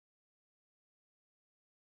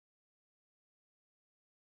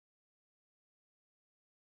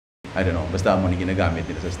I don't know, basta mo ni ginagamit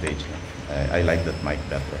nila sa stage. I like that mic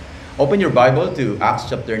better. Open your Bible to Acts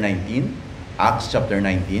chapter 19. Acts chapter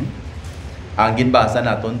 19. Ang ginbasa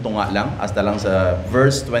naton tunga lang, hasta lang sa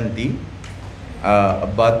verse 20.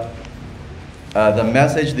 But the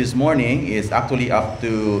message this morning is actually up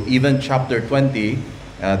to even chapter 20,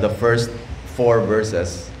 the first 4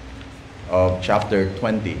 verses of chapter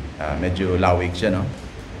 20. Medyo lawig siya, no?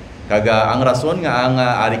 Kaga ang rason nga ang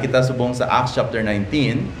ari kita subong sa Acts chapter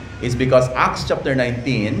 19 is because Acts chapter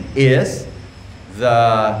 19 is the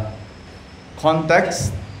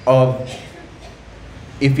context of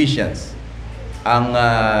Ephesians. Ang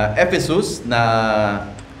Ephesus na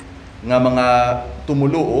nga mga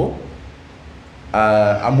tumuluo,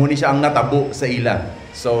 amo ni siya ang natabo sa ila.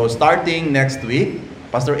 So starting next week,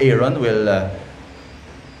 Pastor Aaron will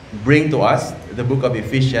bring to us the book of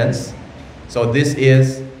Ephesians. So this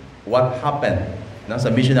is what happened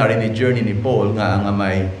sa missionary ni journey ni Paul nga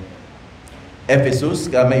may Ephesus,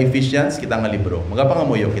 may Ephesians, kita nga libro.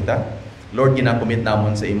 Magapangamuyo kita. Lord, ginakomit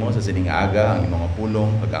namon sa imo sa sining aga ang imong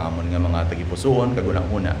pulong, pag-aamon nga mga tagipusoon,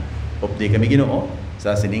 kagunang-una. Opdi kami Ginoo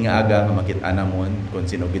sa sining aga nga makit-an namon kung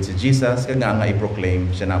sino gid si Jesus kag nga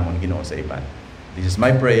i-proclaim siya namon Ginoo sa iban. This is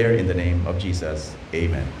my prayer in the name of Jesus.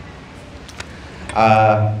 Amen.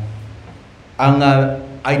 Ang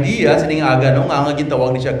idea sining aga no nga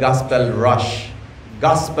gitawag ni siya gospel rush.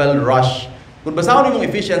 Gospel rush. Kung basahon nimong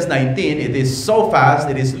Ephesians 19, it is so fast,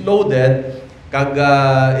 it is loaded, kag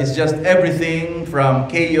it's just everything from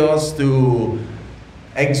chaos to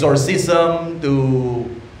exorcism to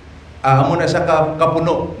amo na siya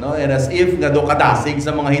kapuno, no? And as if nga do kadasig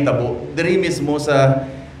sa mga hitabo diri mismo sa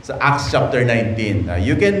Acts chapter 19.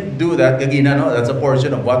 You can do that kagina, no? That's a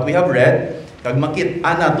portion of what we have read. Kag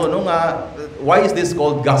makit-an nato no nga why is this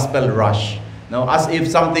called gospel rush? No, as if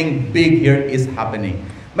something big here is happening.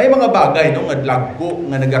 May mga bagay no nga dagko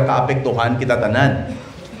nga nagakaapektuhan kita tanan.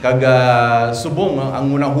 Kag subong ang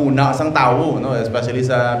unang-una sang tawo, no, especially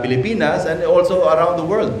sa Pilipinas and also around the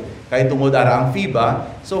world. Kay tungod ara ang FIBA,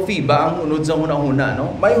 so FIBA ang unod sa unang-una,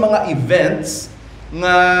 no. May mga events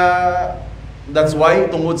nga that's why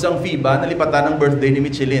tungod sang FIBA nalipatan ang birthday ni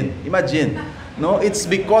Michelin. Imagine, no, it's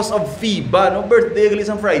because of FIBA, no, birthday gali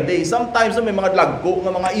sang Friday. Sometimes no, may mga dagko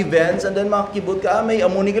nga mga events and then makikibot ka may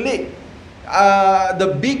amo ni gali.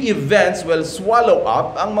 The big events will swallow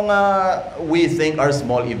up ang mga we think are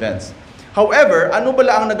small events. However, ano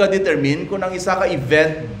bala ang nagadetermine kung ang isa ka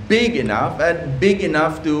event big enough and big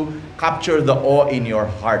enough to capture the awe in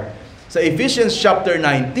your heart? Sa Ephesians chapter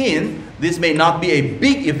 19, this may not be a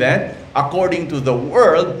big event according to the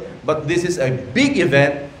world, but this is a big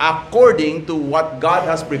event according to what God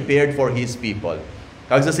has prepared for His people.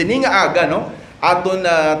 Kag sa sininga aga, no, aton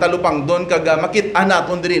talupang don kag makit-an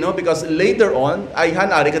naton diri, no, because later on ay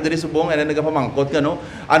hanari ka diri subong and nagapamangkot ka, no,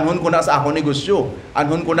 anhon ko na sa akon negosyo,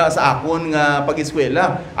 anhon ko na sa akon nga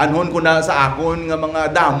pag-eskwela, anhon ko na sa akon nga mga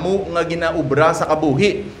damo nga ginaubra sa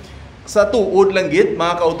kabuhi. Sa tuod lang gid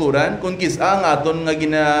mga kauturan kung kisa ang aton nga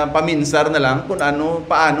ginapaminsar na lang kung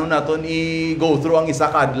paano naton i-go through ang isa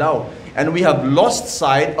ka adlaw. And we have lost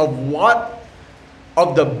sight of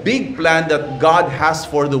the big plan that God has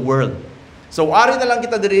for the world. So ari na lang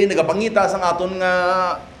kita diri nagapangita sang aton nga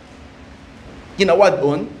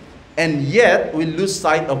kinawad-on, and yet we lose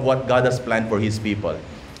sight of what God has planned for His people.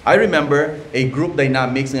 I remember a group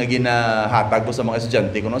dynamics nga ginahatag ko sa mga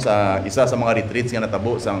estudyante ko, no, sa isa sa mga retreats nga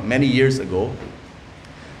natabo sa many years ago.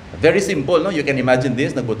 Very simple, no? You can imagine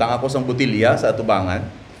this, nagbutang ako sang botilya sa atubangan.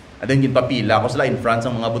 And then ginpapila ko sila in front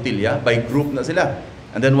sang mga botilya, by group na sila.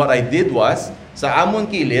 And then what I did was, sa amon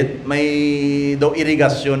kilid, may daw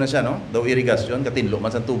irigasyon na siya, no? Daw irigasyon, katinlo man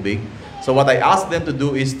sa tubig. So what I asked them to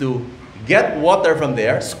do is to get water from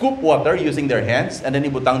there, scoop water using their hands, and then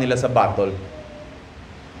ibutang nila sa bottle.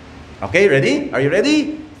 Okay, ready? Are you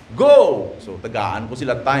ready? Go! So tagaan ko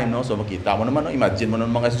sila time, no? So makita mo naman, no? Imagine mo ng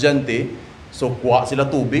mga estudyante, so kuha sila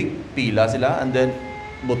tubig, pila sila, and then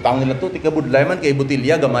butang nila to, tikabudlay man kay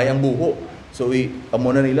botilya, gamay ang buho. So amo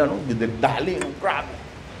na nila, no? Dali, no? Crap!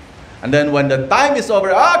 And then when the time is over,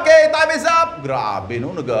 okay, time is up! Grabe,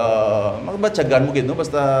 no? Magbatsagan mo, no?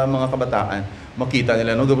 Basta mga kabataan, makita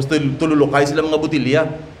nila, no? Basta tululukay sila mga botilya.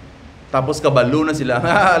 Tapos kabalo na sila,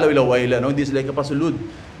 laway-laway lang, no? Hindi sila kapasulod.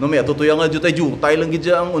 No, may atutuyang nga jutay lang gid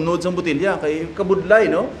ang unod sa botilya kay kabudlay,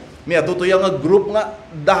 no? May atutuyang nga group nga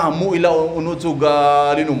damo ila unod suga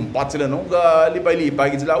linumpat sila, no?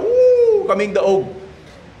 Lipay-lipay gid sila. Kaming daog.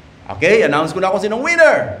 Okay, announce ko na ako sinong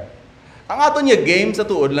winner. Ang aton nga game sa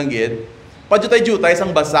tuod lang gid, pajutay-jutay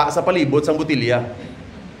sang basa sa palibot sang botilya.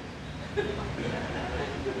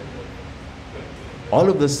 All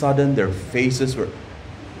of a sudden their faces were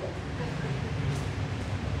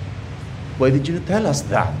Why did you tell us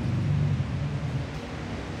that?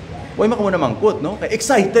 Why maka mo namangkot, no? Kaya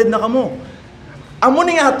excited na kamo. Amo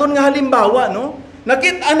ni nga aton nga halimbawa, no?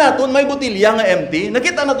 Nakita naton may botilya nga empty,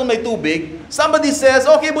 nakita naton may tubig, somebody says,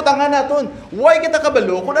 okay, butangan naton. Why kita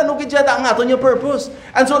kabalo kung ano kidyata ang aton yung purpose?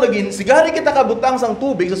 And so, lagin, sigari kita kabutang sang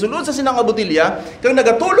tubig, sa sulod sa sinang nga botilya, kung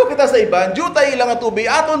nagatulog kita sa iban, jutay ilang nga tubig,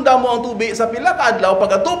 aton damo ang tubig sa pila ka adlaw,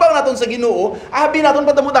 pagkatubang naton sa Ginoo, abi naton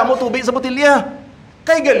padamo-damo tubig sa botilya.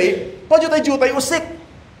 Kay gali, jutay usik.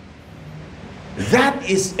 That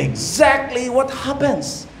is exactly what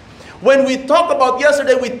happens. When we talked about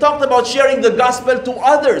yesterday, we talked about sharing the gospel to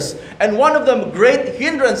others. And one of the great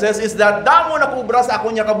hindrances is that damo na kubra sa ako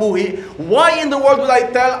niya kabuhi, why in the world would I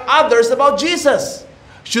tell others about Jesus?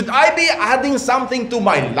 Should I be adding something to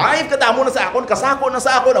my life? Kadamo na sa akon, kasako na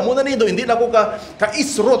sa akon, amo na nido, hindi na ko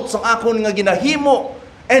kaisrot sa akon nga ginahimo.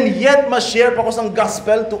 And yet, ma-share pa ko sang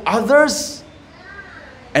gospel to others.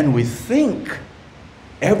 And we think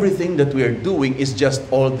everything that we are doing is just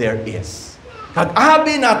all there is.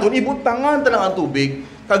 Kag-abi naton, ibutangan talang ang tubig,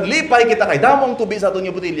 kaglipay kita kay damong tubig sa aton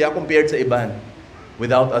yung botilya compared sa iban.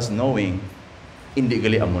 Without us knowing, hindi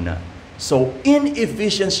gali amo na. So, in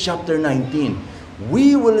Ephesians chapter 19,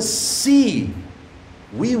 we will see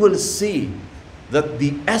that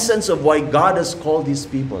the essence of why God has called His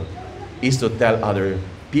people is to tell other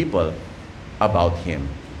people about Him.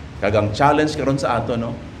 Kagang challenge karon sa ato,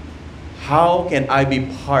 no? How can I be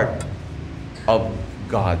part of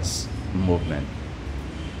God's movement?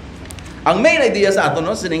 Ang main idea sa ato,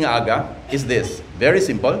 no, sining aga is this. Very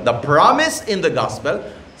simple. The promise in the gospel,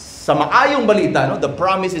 sa maayong balita, no, the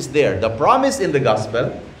promise is there. The promise in the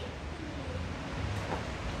gospel,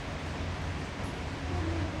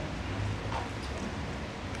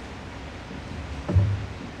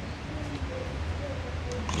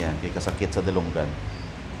 yan, kay kasakit sa dalunggan.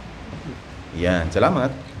 Yan,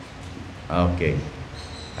 salamat. Okay.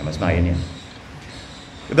 Mas maayos yan.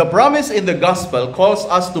 The promise in the gospel calls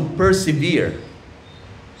us to persevere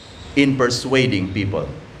in persuading people.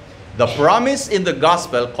 The promise in the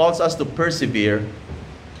gospel calls us to persevere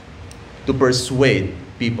to persuade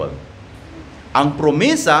people. Ang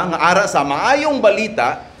promesa nga ara sa maayong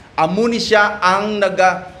balita, amo ni siya ang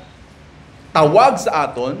nagatawag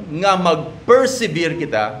sa aton nga mag-persevere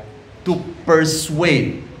kita to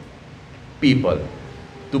persuade people.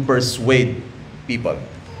 To persuade people.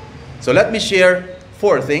 So let me share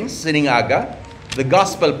 4 things sining aga: the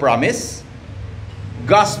gospel promise,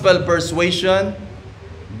 gospel persuasion,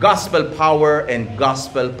 gospel power, and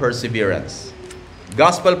gospel perseverance.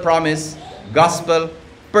 Gospel promise, gospel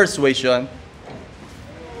persuasion,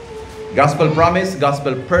 gospel promise,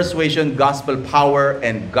 gospel persuasion, gospel power,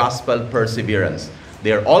 and gospel perseverance.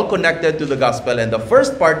 They are all connected to the gospel, and the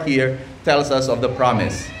first part here tells us of the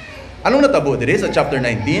promise. Anong natabo diri sa chapter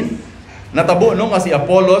 19? Natabo no nga si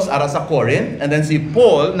Apollos ara sa Corinth, and then si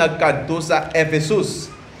Paul nagkadto sa Ephesus.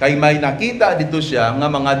 Kay may nakita dito siya nga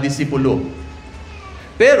mga disipulo.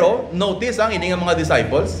 Pero notice ang ini nga mga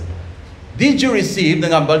disciples, did you receive,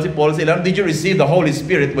 nangambal si Paul sila, did you receive the Holy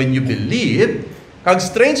Spirit when you believe? Kag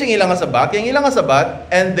strange ang ilang sabat,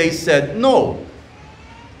 and they said, no.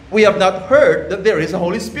 We have not heard that there is a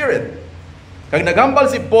Holy Spirit. Kag nagambal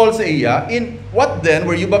si Paul sa iya, in what then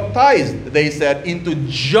were you baptized? They said, into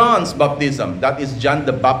John's baptism. That is John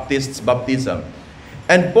the Baptist's baptism.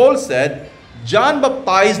 And Paul said, John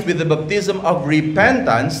baptized with the baptism of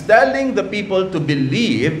repentance, telling the people to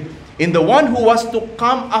believe in the one who was to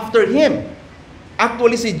come after him.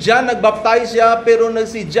 Actually, si John nagbaptize siya, pero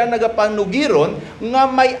si John nagapanugiron nga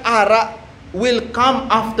may ara will come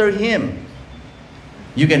after him.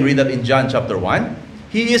 You can read that in John chapter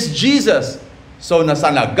 1. He is Jesus. So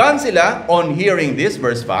nasanagan sila on hearing this,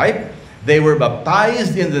 verse 5. They were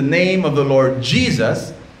baptized in the name of the Lord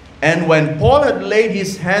Jesus. And when Paul had laid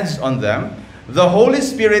his hands on them, the Holy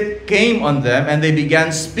Spirit came on them, and they began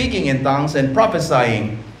speaking in tongues and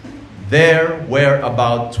prophesying. There were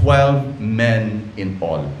about 12 men in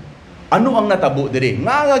all. Ano ang natabo diri?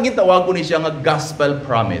 Nga gitawag ko ni siya nga gospel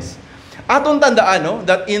promise. Atong tandaan, no,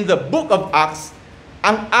 that in the book of Acts,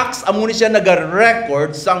 ang Acts amo ni siya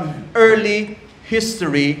naga-record sang early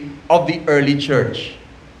history of the early church.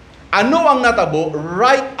 Ano ang natabo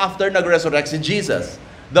right after nag-resurrect si Jesus?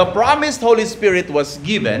 The promised Holy Spirit was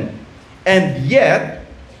given, and yet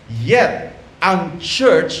ang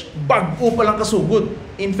church bag-o pa lang kasugod.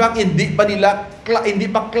 In fact, hindi pa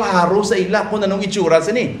klaro sa ila kung anong itsura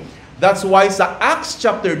sini. That's why sa Acts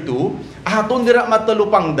chapter 2, aton dira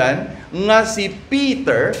matalupangdan nga si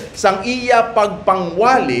Peter sang iya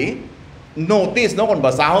pagpangwali notice, no, kung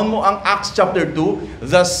basahon mo ang Acts chapter 2,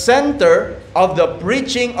 the center of the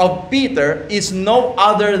preaching of Peter is no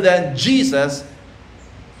other than Jesus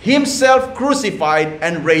himself crucified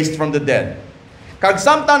and raised from the dead. Kag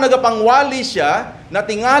samtang nagapangwali siya,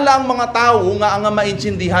 natingala ang mga tao nga ang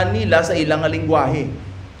maintindihan nila sa ilang lingwahe.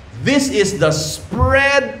 This is the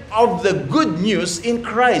spread of the good news in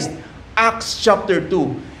Christ. Acts chapter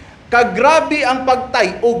 2. Kagrabe ang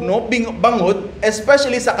pagtayog, no, bangot,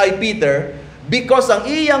 especially sa kay Peter, because ang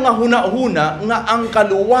iya nga huna-huna nga ang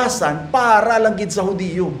kaluwasan para lang gid sa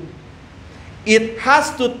Hudiyo. It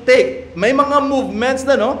has to take, may mga movements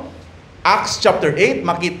na, no? Acts chapter 8,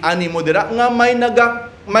 makita ni mo dira nga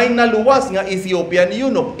may naluwas nga Ethiopian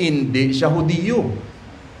eunuch, hindi siya Hudiyo.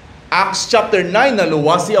 Acts chapter 9,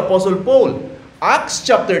 naluwas si Apostle Paul. Acts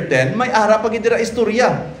chapter 10, may ara pa gid dira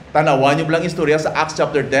istorya. Tanawan nyo lang istorya sa Acts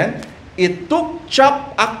chapter 10. It took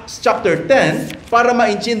Acts chapter 10 para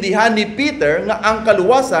maintindihan ni Peter nga ang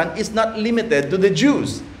kaluwasan is not limited to the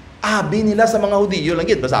Jews. Abi nila sa mga Hudiyo lang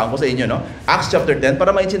gid. Basahan ko sa inyo, no? Acts chapter 10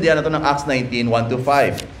 para maintindihan nato ng Acts 19,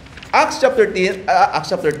 1-5. Acts chapter 10,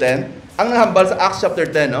 ang nahambal sa Acts chapter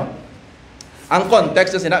 10, no? Ang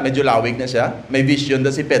context na medyo lawig na siya. May vision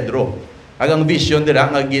na si Pedro. Ang vision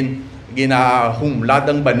dira nga ginahumlad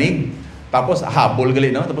ang banig. Tapos habol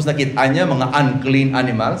gali, no? Tapos nakita niya mga unclean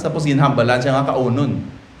animals. Tapos ginhambalan siya nga kaunon.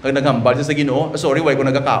 Kag naghambal siya sa Ginoo, sorry, why ko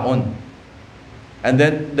nagakaon. And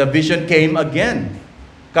then the vision came again.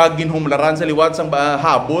 Kag ginhumlaran sa liwat sang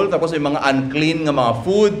habol, tapos yung mga unclean nga mga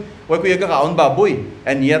food, why ko nagakaon baboy.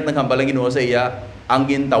 And yet naghambal ang Ginoo sa iya, ang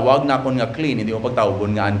gintawag na kon nga clean, hindi mo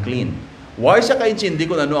pagtawgon nga unclean. Why siya kaintindi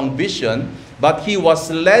kung ano ang vision? But he was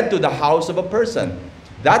led to the house of a person.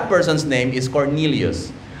 That person's name is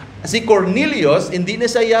Cornelius. Si Cornelius, hindi na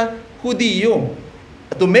siya Hudiyo.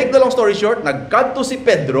 To make the long story short, nagkadto si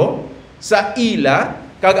Pedro sa ila,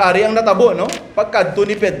 kag-ari ang natabo, no? Pagkadto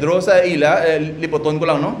ni Pedro sa ila, lipoton ko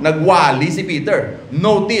lang, no? Nagwali si Peter.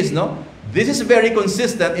 Notice, no? This is very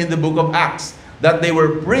consistent in the book of Acts, that they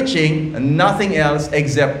were preaching nothing else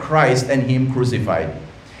except Christ and Him crucified.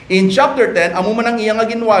 In chapter 10, amo man ang iyang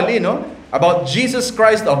ginwali, no? About Jesus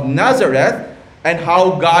Christ of Nazareth, and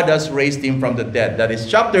how God has raised Him from the dead. That is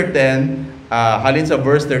chapter 10, halin sa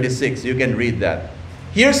verse 36. You can read that.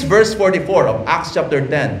 Here's verse 44 of Acts chapter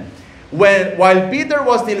 10. While Peter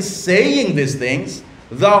was still saying these things,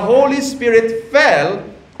 the Holy Spirit fell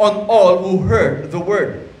on all who heard the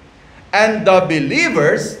word. And the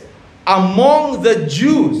believers among the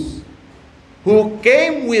Jews who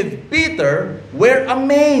came with Peter were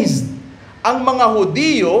amazed. Ang mga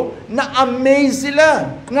Hudiyo na amazed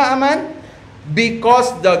sila. Nga aman?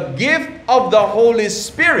 Because the gift of the Holy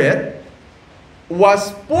Spirit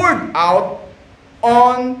was poured out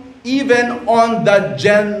even on the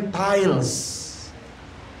Gentiles.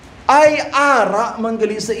 Ay ara man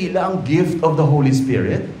gali sa ila ang gift of the Holy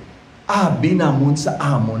Spirit. Abi namon sa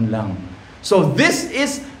amon lang. So this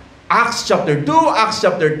is Acts chapter 2, Acts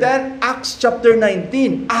chapter 10, Acts chapter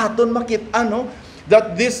 19. Aton makita, no,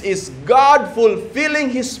 that this is God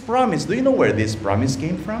fulfilling His promise. Do you know where this promise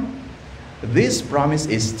came from? This promise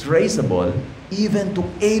is traceable even to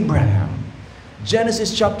Abraham.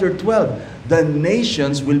 Genesis chapter 12, the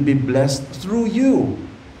nations will be blessed through you.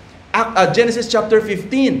 Genesis chapter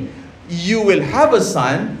 15, you will have a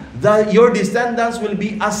son, that your descendants will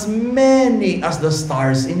be as many as the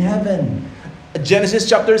stars in heaven. Genesis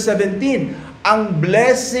chapter 17, ang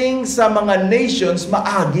blessing sa mga nations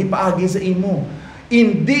paagi sa imo.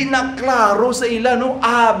 Hindi na klaro sa ila, no?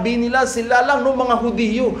 Abi nila, sila lang, no, mga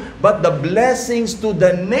Hudiyo. But the blessings to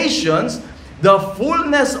the nations, the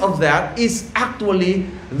fullness of that is actually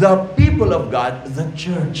the people of God, the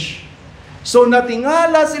church. So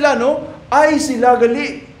natingala sila, no? Ay sila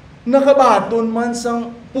gali, nakabaton man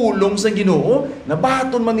sang pulong sa Ginoo,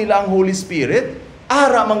 nabaton man nila ang Holy Spirit,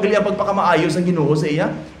 ara man gali ang pagpakamaayo sa Ginoo sa iya,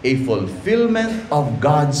 a fulfillment of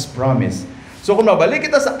God's promise. So kung mabalik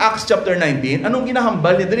kita sa Acts chapter 19, anong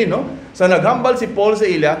ginahambal niya din, no? Sa naghambal si Paul sa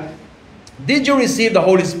ila, did you receive the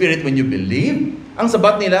Holy Spirit when you believe? Ang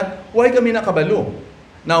sabat nila, why kami nakabalo?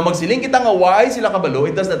 Now, magsiling kita nga why sila kabalo,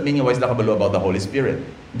 it does not mean why sila kabalo about the Holy Spirit.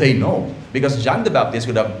 They know. Because John the Baptist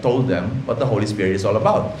could have told them what the Holy Spirit is all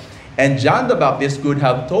about. And John the Baptist could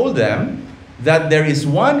have told them that there is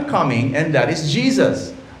one coming and that is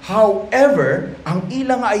Jesus. However, ang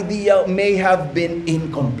ilang idea may have been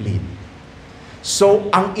incomplete. So,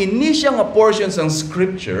 ang initial nga portions ng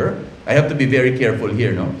Scripture, I have to be very careful here,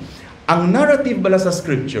 no? Ang narrative bala sa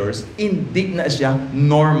Scriptures, hindi na siya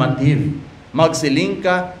normative. Magsiling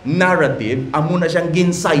ka narrative, amo na siyang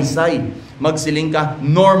ginsaysay. Magsiling ka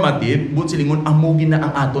normative, but silingon amugin na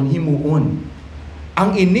ang aton himuon.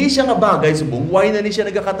 Ang ini siya nga bagay, subong, why na ni siya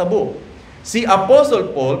nagkakatabo? Si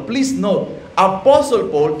Apostle Paul, please note, Apostle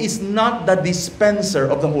Paul is not the dispenser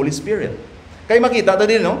of the Holy Spirit. Kaya makita ito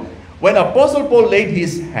din, no? When Apostle Paul laid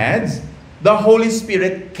his hands, the Holy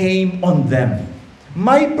Spirit came on them.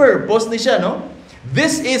 May purpose ni siya, no?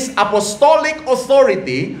 This is apostolic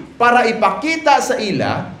authority para ipakita sa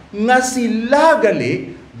ila nga sila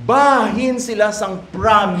gali, bahin sila sang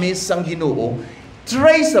promise sang Ginoo,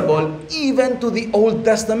 traceable even to the Old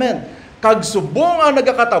Testament. Kag subong ang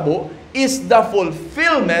nagakatabo is the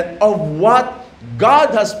fulfillment of what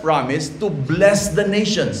God has promised to bless the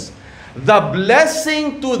nations. The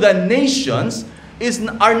blessing to the nations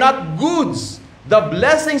are not goods. The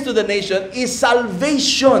blessings to the nation is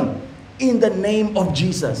salvation in the name of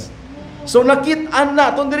Jesus. So nakit-an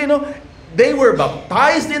naton diri, no? They were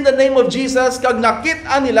baptized in the name of Jesus, kag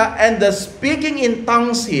nakit-an nila, and the speaking in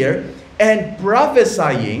tongues here and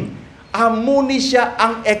prophesying, amo ni siya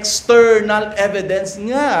ang external evidence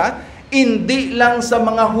nga hindi lang sa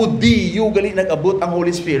mga Hudiyo gali nag-abot ang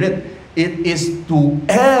Holy Spirit. It is to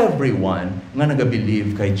everyone nga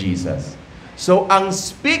nag-believe kay Jesus. So, ang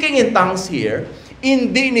speaking in tongues here,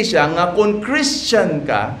 hindi ni siya nga kung Christian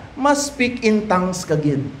ka, mas speak in tongues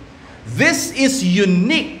kagid. This is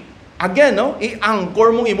unique. Again, no?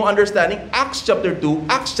 I-anchor mong imo understanding Acts chapter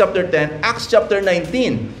 2, Acts chapter 10, Acts chapter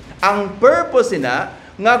 19. Ang purpose na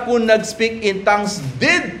nga kung nag-speak in tongues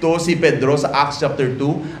dito si Pedro sa Acts chapter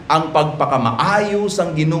 2, ang pagpakamaayo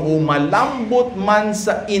sang Ginoo malambot man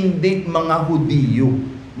sa indi mga Hudiyo.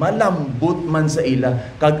 Malambot man sa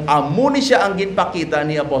ila. Kag amo ni siya ang ginpakita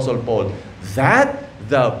ni Apostle Paul that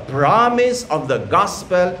the promise of the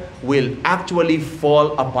gospel will actually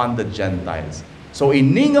fall upon the Gentiles. So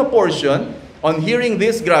ini nga portion, on hearing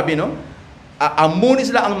this, grabe, no? Amo ni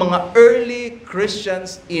sila ang mga early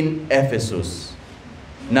Christians in Ephesus.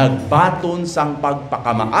 Nagbaton sang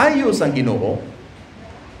pagpakamaayo sang Ginoo,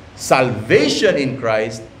 salvation in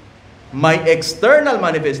Christ, may external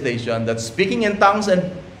manifestation that's speaking in tongues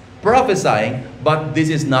and prophesying, but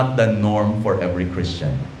this is not the norm for every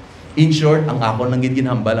Christian. In short, ang ako nang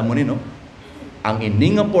ginhambal mo ni, no? Ang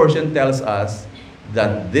ining portion tells us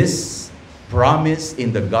that this promise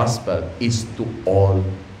in the gospel is to all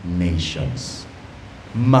nations.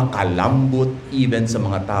 Makalambot even sa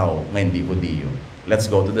mga tao na hindi Hudiyo. Let's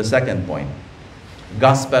go to the second point.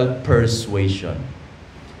 Gospel persuasion.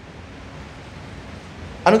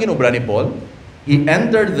 Ano ginobra ni Paul? He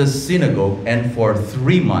entered the synagogue and for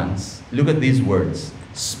 3 months, look at these words,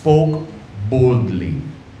 spoke boldly,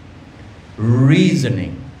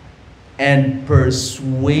 reasoning, and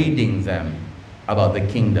persuading them about the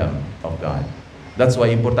kingdom of God. That's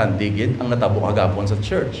why importante gid ang natabo kagapon sa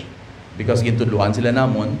church. Because gintudluan sila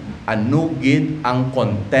namon, ano gid ang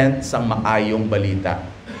content sang maayong balita.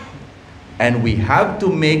 And we have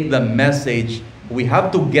to make the message, we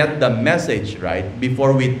have to get the message right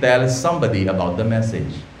before we tell somebody about the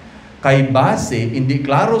message. Kay base, hindi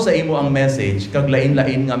klaro sa imo ang message, kag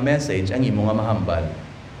lain-lain nga message ang imo nga mahambal.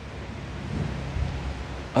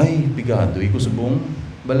 Ay, pigado, ko subong,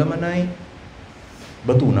 balamanay,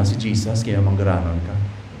 batuna si Jesus, kaya manggaranon ka.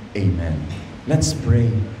 Amen. Let's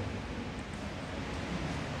pray.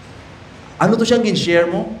 Ano to siyang gin-share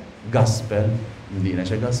mo? Gospel. Hindi na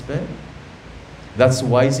siya gospel. That's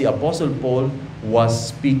why si Apostle Paul was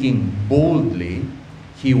speaking boldly.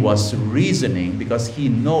 He was reasoning because he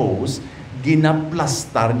knows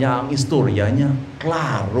ginaplastar niya ang istorya niya.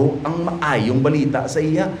 Klaro ang maayong balita sa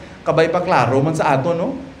iya. Kabay pa klaro man sa ato,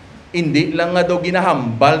 no? Hindi lang nga daw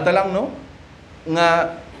ginahambal ta lang, no? Nga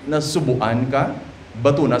nasubuan ka,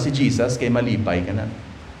 bato na si Jesus kay malipay ka na.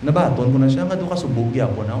 Nabaton ko na siya, nga doon ka subog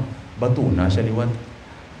yapon, no? Batuna siya liwat.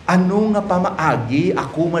 Ano nga pamaagi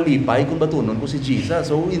ako malipay kung batunon ko si Jesus?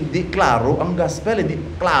 So, hindi klaro ang gospel, hindi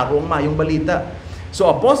klaro ang mayong balita. So,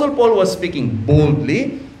 Apostle Paul was speaking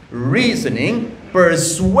boldly, reasoning,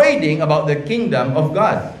 persuading about the kingdom of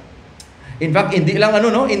God. In fact, hindi lang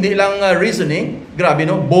hindi lang reasoning, grabe,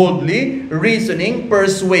 no? Boldly, reasoning,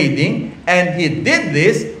 persuading, and he did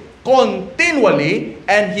this continually,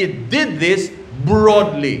 and he did this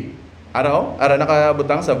broadly. Ara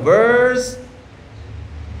nakabutang sa verse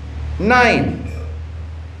 9.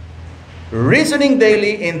 Reasoning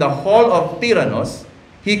daily in the hall of Tyrannus,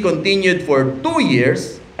 he continued for 2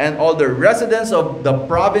 years, and all the residents of the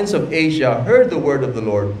province of Asia heard the word of the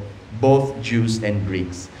Lord, both Jews and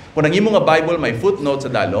Greeks. Kung ang imo nga Bible may footnote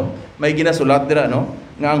sa dalom, may ginasulat dira, no?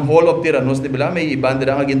 Nga ang hall of Tyrannus, di ba? May iban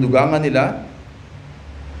dira nga gindugangan nila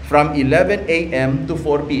from 11 a.m. to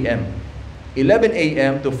 4 p.m. 11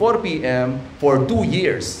 a.m. to 4 p.m. for 2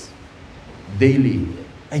 years. Daily.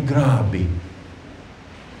 Ay, grabe.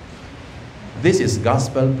 This is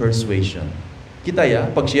gospel persuasion. Kita ya,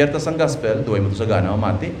 pag share tas ang gospel, duway mo to sa gana,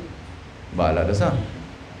 mati. Bahala na sa.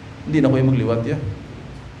 Hindi na ko yung magliwat ya.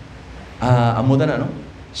 Amutan na, no?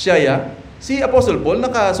 Siya ya, si Apostle Paul,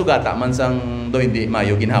 nakasugata man sang do hindi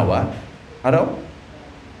mayo ginhawa. Araw?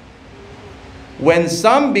 When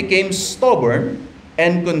some became stubborn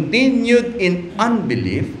and continued in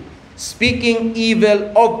unbelief, speaking evil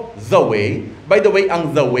of the way. By the way,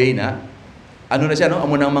 ang the way na, ano na siya, no?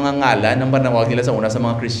 Amo ng mga ngalan, ang panawag nila sa una sa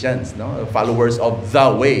mga Christians, no? Followers of the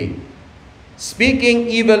way. Speaking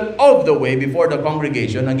evil of the way before the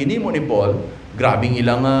congregation, ang ginimo ni Paul, grabing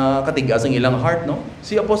ilang katigas ang ilang heart, no?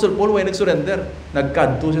 Si Apostle Paul, way nag-surrender.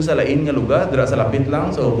 Nagkadto siya sa lain nga lugar, dira sa lapit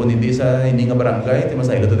lang, so kung hindi sa hindi nga barangay,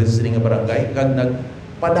 timasaylo to sa hindi nga barangay, kag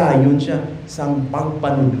nagpadayon siya sang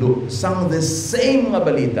pagpanudlo, sang the same nga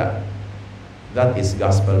balita. That is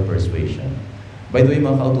gospel persuasion. By the way,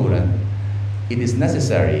 mga kauturan, it is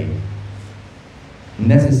necessary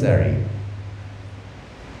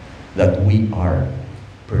that we are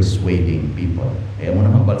persuading people. Kaya mo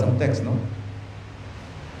na hambal sa text, no?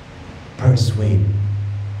 Persuade.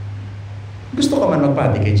 Gusto ka man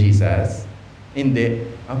magpati kay Jesus? Hindi.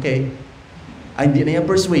 Okay. Hindi na yung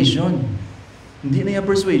persuasion. Hindi na yung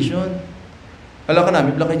persuasion. Hala ka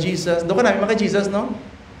namin, kay Jesus. Doon ka namin kay Jesus, no?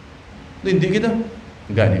 Hindi kita.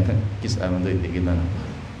 Ganyan ka. Hindi kita, no?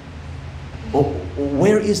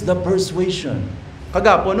 Where is the persuasion?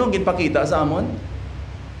 Kagapo, no? Ginpakita sa amon.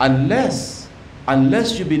 Unless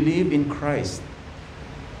you believe in Christ,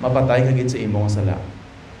 mapatay ka gid sa imong sala.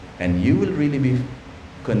 And you will really be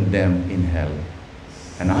condemned in hell.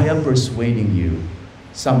 And I am persuading you,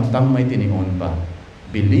 samtang may tinion pa,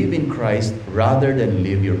 believe in Christ rather than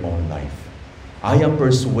live your own life. I am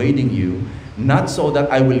persuading you, not so that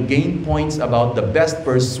I will gain points about the best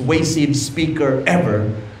persuasive speaker ever,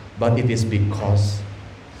 but it is because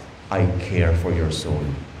I care for your soul.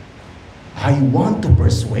 I want to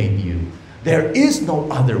persuade you. There is no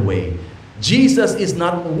other way. Jesus is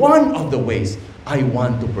not one of the ways. I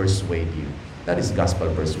want to persuade you. That is gospel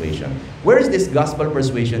persuasion. Where is this gospel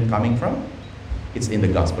persuasion coming from? It's in the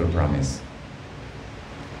gospel promise.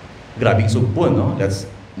 Grabing sugpo, no? Let's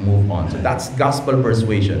move on. So that's gospel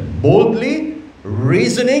persuasion. Boldly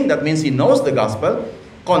reasoning, that means he knows the gospel,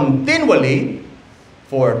 continually,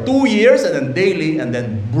 for 2 years, and then daily, and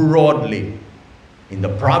then broadly. In the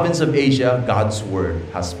province of Asia, God's word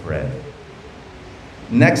has spread.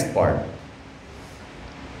 Next part.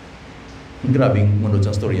 Grabing munod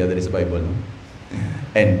sa storya dali sa Bible, no?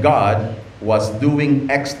 And God was doing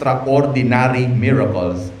extraordinary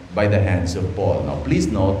miracles by the hands of Paul. Now, please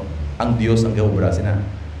note, ang Diyos ang gawobra sina.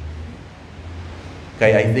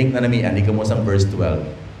 Kaya I think na namian, ikaw mo sa verse 12.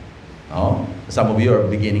 No? Some of you are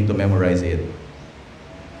beginning to memorize it.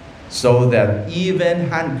 So that even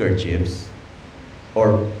handkerchiefs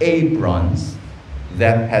or aprons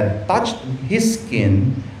that had touched his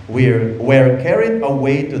skin were carried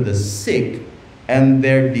away to the sick, and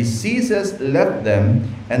their diseases left them,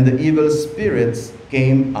 and the evil spirits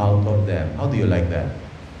came out of them. How do you like that?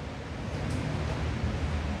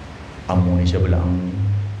 Amo ni siya bala ang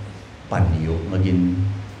panyo maging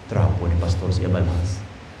trapo ni Pastor Ceballos.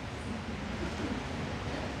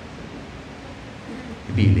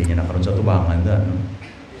 Ibili niya na karon sa tubangan da, no?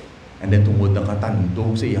 And then tungod na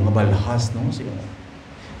katandog sa iyang balhas, no?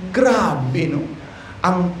 Grabe, no?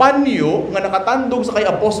 Ang panyo nga nakatandog sa kay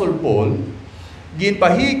Apostle Paul,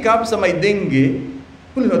 ginpahikap sa may dengue,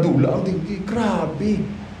 wala nadula ang dengue. Grabe.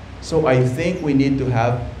 So I think we need to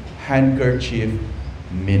have handkerchief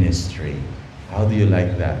ministry. How do you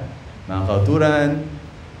like that? Mga kauturan,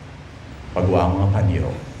 pagwa mga panyo.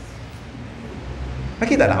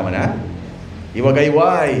 Nakita na ka man, ha?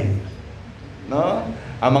 Iwagayway. No?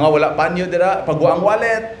 Ang mga wala panyo dira, pagwa ang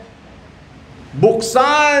wallet.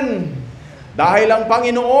 Buksan! Dahil ang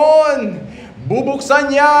Panginoon,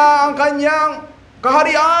 bubuksan niya ang kanyang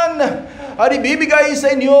kaharian at ibibigay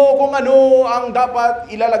sa inyo kung ano ang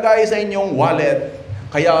dapat ilalagay sa inyong wallet.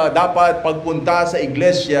 Kaya dapat pagpunta sa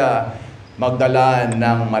iglesia, magdala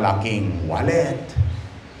ng malaking wallet,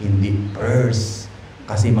 hindi purse.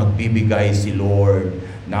 Kasi magbibigay si Lord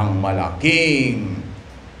ng malaking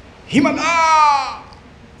himala!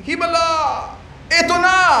 Himala! Ito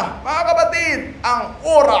na, mga kapatid, ang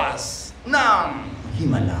oras ng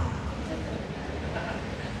himala.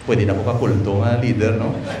 Pwede na po kakulto nga, leader,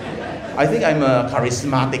 no? I think I'm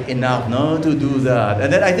charismatic enough, no, to do that.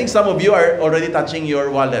 And then I think some of you are already touching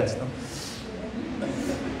your wallets, no?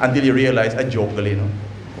 Until you realize, joke gali, no?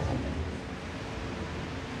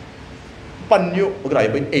 Panyo.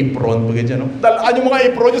 Grabe, apron. Pagkaya, no? Dalaan yung mga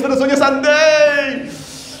apron. Just na Sunday!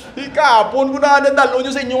 Kapon ko na nadalo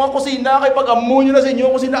nyo sa inyo nga kusina, kay pag-amo nyo na sa inyo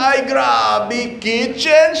kusina, ay grabe,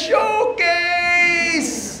 kitchen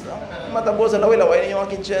showcase! Matabo sa laway-laway ninyo ang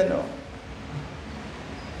kitchen, no?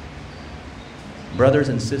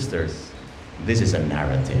 Brothers and sisters, this is a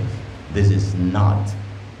narrative. This is not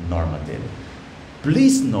normative.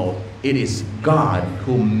 Please note, it is God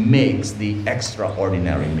who makes the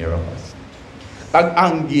extraordinary miracles. Pag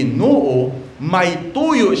ang Ginoo, may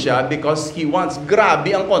tuyo siya because He wants,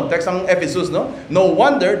 grabe ang context ng Ephesus, no? No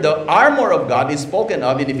wonder the armor of God is spoken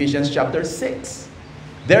of in Ephesians chapter 6.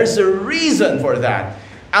 There's a reason for that.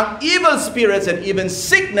 Ang evil spirits and even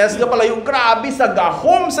sickness, na pala yung grabe sa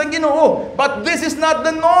gahom sa Ginoo. But this is not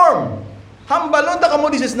the norm. Hambalon ta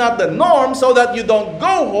kamo, this is not the norm, so that you don't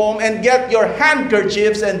go home and get your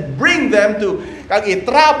handkerchiefs and bring them to, kag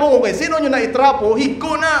itrapo, kung sino nyo na itrapo,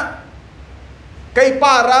 higko na. Kay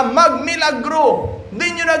para magmilagro.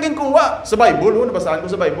 Hindi nyo naging kuha. Sa Bible, nabasaan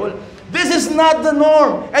ko sa Bible. This is not the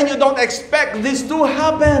norm. And you don't expect this to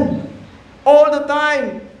happen all the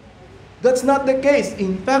time. That's not the case.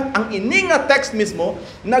 In fact, ang ininga text mismo,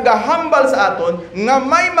 nagahambal sa aton, nga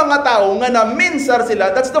may mga tao nga naminsar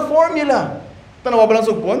sila, that's the formula. Tanawa ba lang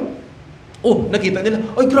sugpon? Oh, nakita nila,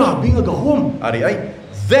 ay grabe nga gahom. Ari ay.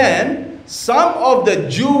 Then, some of the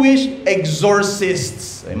Jewish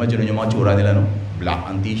exorcists, imagine nyo yung mga tsura nila, no? Black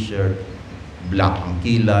ang t-shirt, black ang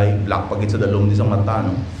kilay, black pagit sa dalom ni sa mata,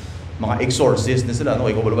 no? Mga exorcist ni sila, no?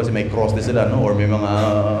 Ikaw ba si may cross ni sila, no? Or may mga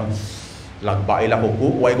lagbaay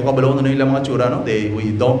lakuku. Why ko kabalaw na nila mga tsura, no?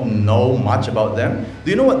 We don't know much about them. Do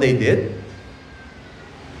you know what they did?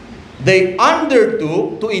 They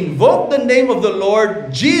undertook to invoke the name of the Lord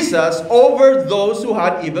Jesus over those who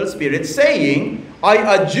had evil spirits, saying, I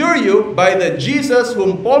adjure you by the Jesus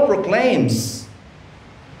whom Paul proclaims.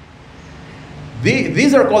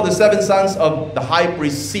 These are called the seven sons of the high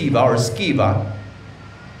priest Siva or Skiva.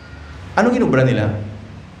 Anong ginubra nila?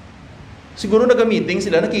 Siguro nag-meeting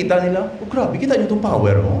sila, nakita nila, oh grabe, kita nyo itong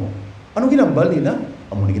power, oh. Anong ginambal nila?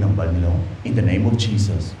 Amo na ginambal nila, oh. In the name of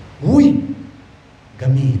Jesus. Uy!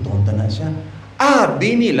 Gamiton ta na siya.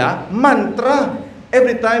 Abi nila, mantra.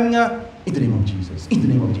 Every time nga, in the name of Jesus, in the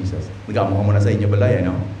name of Jesus. Nag-amo ka muna sa inyo balay,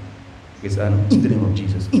 no? Kasi ano, in the name of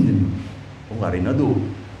Jesus, in the name. O nga rin na do.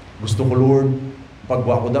 Gusto ko, Lord,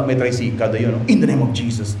 pagwa ko da, may trisika da yun, no? In the name of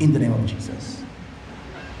Jesus, in the name of Jesus.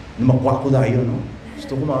 Numakwa ko da yun, no?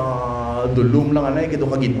 Gusto ko madulong lang anay, kito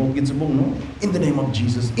kagitmog, ginsubong, no? In the name of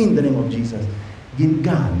Jesus, in the name of Jesus.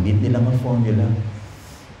 Gingamit nila mga formula.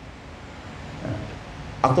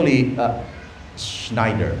 Actually,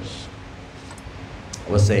 Schneider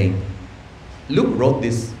was saying, Luke wrote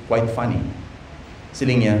this quite funny.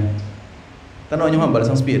 Siling niya, tanong niyo hambal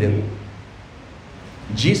sa spirit,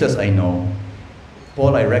 Jesus I know,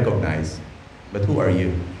 Paul I recognize, but who are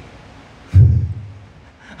you?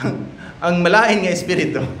 Ang malain nga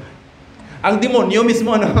espiritu, ang demonyo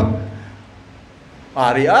mismo, no?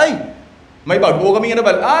 Pari ay, may bago kami nga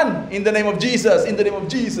nabalaan, in the name of Jesus, in the name of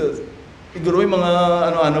Jesus. Siguro yung mga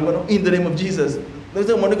ano-ano ba, no? In the name of Jesus.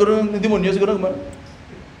 Siguro yung demonyo, siguro naman.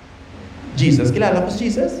 Jesus, kilala ko si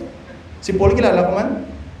Jesus? Si Paul, kilala ko man?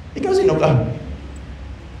 Ikaw sino ka?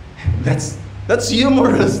 That's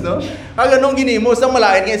humorous, no? Ang anong ginimos ng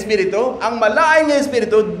malain nga espiritu? Ang malain nga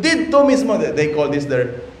espiritu, dito mismo, they call this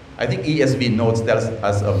their, I think ESV notes tells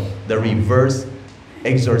us of the reverse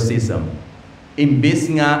exorcism. Imbis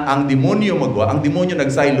nga ang demonyo magwa, ang demonyo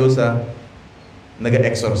nagsaylo sa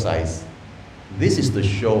nag-exorcise. This is to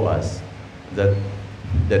show us that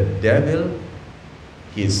the devil,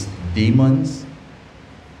 his demons,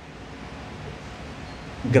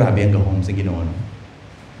 grabe ang gahom sa Ginoo.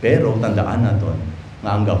 Pero tandaan natin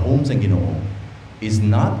nga ang gahom sa Ginoo is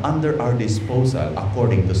not under our disposal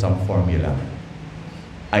according to some formula.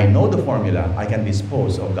 I know the formula, I can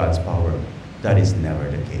dispose of God's power. That is never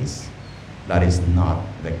the case. That is not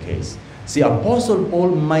the case. Si Apostle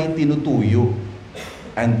Paul may tinutuyo.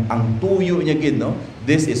 And ang tuyo niya gid, no?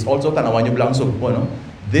 This is also, tanawan niyo lang sugpo, no?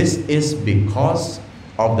 This is because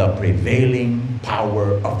of the prevailing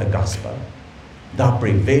power of the gospel. The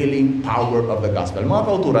prevailing power of the gospel. Mga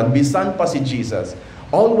kauturan, bisan pa si Jesus,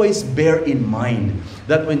 always bear in mind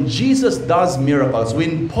that when Jesus does miracles,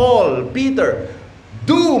 when Paul, Peter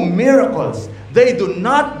do miracles, they do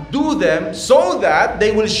not do them so that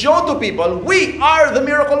they will show to people, we are the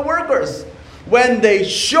miracle workers. When they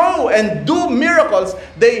show and do miracles,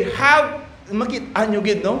 they have, makita nyo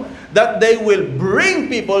gid, no? That they will bring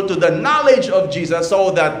people to the knowledge of Jesus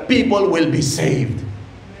so that people will be saved.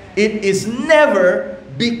 It is never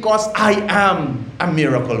because I am a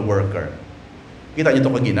miracle worker. Kita nyo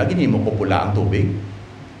ito kagina, ginimo ko pula ang tubig.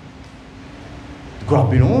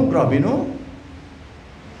 Grabe no, grabe no.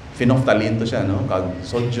 Phenolphthalein to siya, no? Kag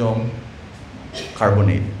sodium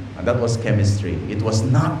carbonate. And that was chemistry. It was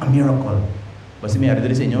not a miracle. Basi mayari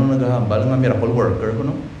diri sa inyo naghahambal nga miracle worker ko,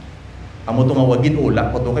 no? Amo to nga wagin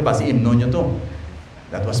ula ko to kay basi imno nyo to.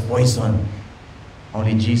 That was poison.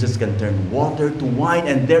 Only Jesus can turn water to wine,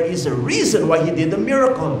 and there is a reason why He did the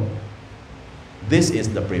miracle. This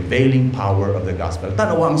is the prevailing power of the gospel.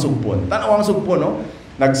 Tanawa ang sugpon, no?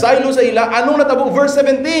 Nagsaylo sa ila, anong natabo? Verse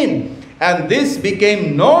 17. And this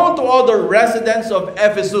became known to all the residents of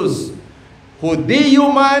Ephesus,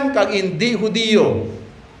 Hudiyo man kag hindi Hudiyo.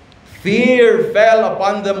 Fear fell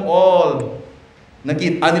upon them all.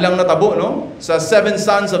 Nakita nilang natabo, no? Sa 7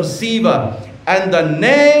 sons of Sceva. And the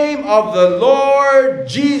name of the Lord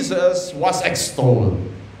Jesus was extolled.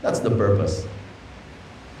 That's the purpose.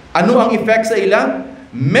 Ano ang effect sa ila?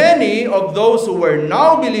 Many of those who were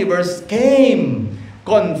now believers came,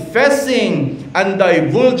 confessing and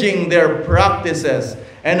divulging their practices.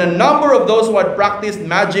 And a number of those who had practiced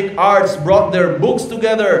magic arts brought their books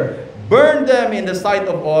together, burned them in the sight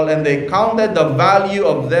of all, and they counted the value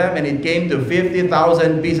of them, and it came to 50,000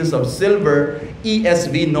 pieces of silver.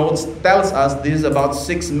 ESV notes tells us this is about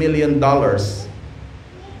 $6 million.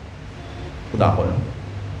 Kudako, no?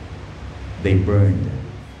 They burned.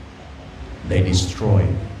 They destroyed.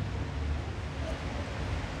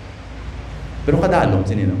 Pero kadalom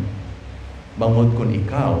sinino? Bangod kung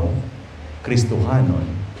ikaw,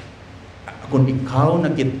 Kristohanon, kung ikaw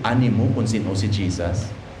nakit-ani mo kung sino si Jesus,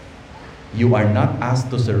 you are not asked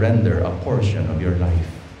to surrender a portion of your life.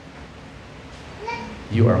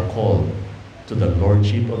 You are called to the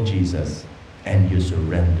Lordship of Jesus, and you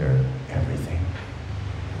surrender everything.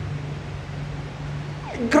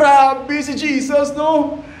 Grabe si Jesus,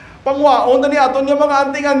 no? Pangwaon na ni aton niya mga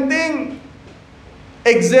anting-anting.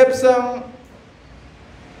 Except sa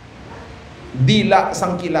dila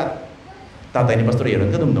sang kilat. Tatay ni Pastor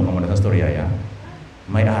Xerwin, kadumdum ka muna sa storya ya.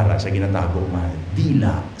 May ara siya ginatago ma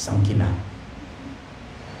dila sang kilat.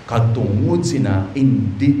 Kagtungod sina,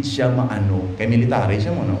 hindi siya maano. Kay military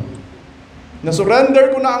siya mo, no?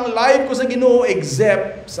 Na-surrender ko na ang life ko sa Ginoo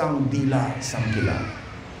except sang dila sang kilat.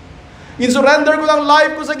 In-surrender ko ang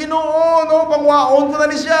life ko sa Ginoo, no? Pangwaon ko na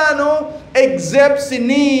ni siya, no? Except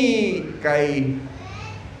sini kay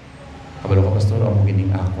kabalo ka, Pastor, amo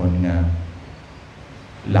gining akon nga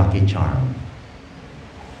lucky charm.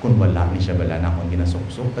 Kung wala ni siya bala na akong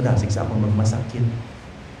ginasuksok, kadasig sa akong magmasakit.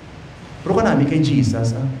 Pero kanami kay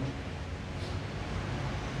Jesus, ha?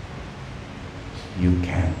 You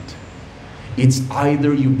can't. It's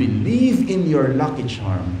either you believe in your lucky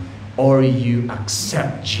charm or you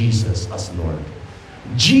accept Jesus as Lord.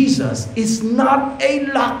 Jesus is not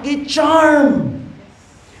a lucky charm.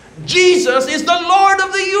 Jesus is the Lord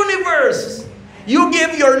of the universe. You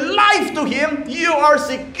give your life to Him, you are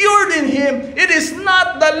secured in Him. It is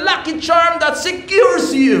not the lucky charm that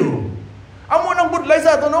secures you. Amo nang budlay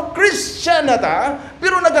sa ato, no? Christian na ta,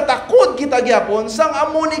 pero nagatakod kita gyapon sang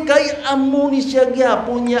amo ni kay amo ni siya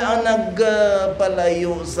gyapon niya ang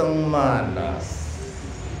nagpalayo sang malas.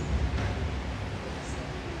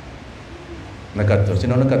 Nagkadto,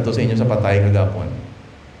 sino nagkadto sa inyo sa patay kagapon?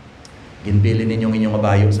 Ginbili ninyong inyong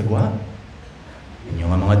abayo sa guha?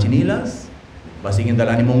 Inyong mga chinilas? Basingin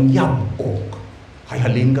dala ni mong yabok, kay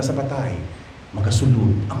halin ka sa patay,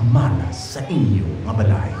 magasulod ang malas sa inyo nga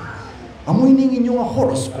balay. Amoy ning inyong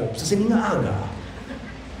horoscope sa sininga aga.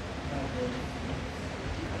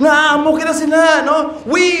 Naamo kita sila, no?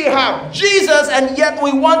 We have Jesus and yet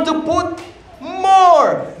we want to put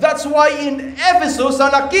more. That's why in Ephesus,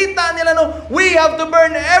 sa nakita nila, no, we have to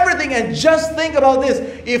burn everything. And just think about this.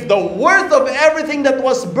 If the worth of everything that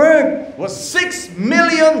was burned was $6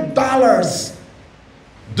 million,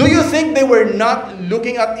 do you think they were not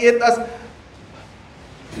looking at it as,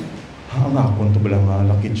 ang akon to bala nga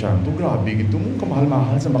lucky charm to, grabe gito mo,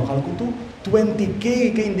 kamahal-mahal sa bakal ko to,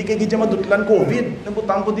 20K, kaya hindi kayo gidya madutlan COVID,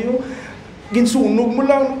 nabutang ko diyo, ginsunog mo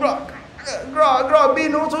lang,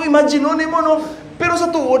 grabe, no? So imagine nun mo, no? Pero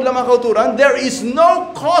sa tuod lang mga kauturan, there is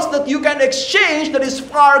no cost that you can exchange that is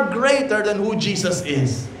far greater than who Jesus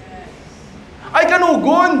is. Ay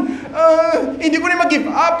kanugon, hindi ko na mag-give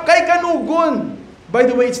up, kay kanugon. By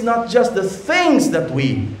the way, it's not just the things that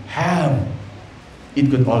we have. It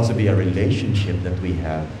could also be a relationship that we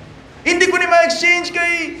have. Hindi ko ni ma-exchange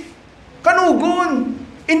kay kanugon.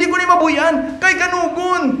 Hindi ko ni mabuyan kay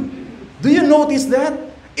kanugon. Do you notice that?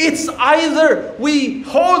 It's either we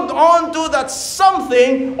hold on to that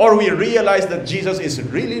something or we realize that Jesus is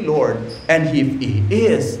really Lord. And if He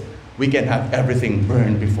is, we can have everything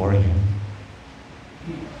burned before Him.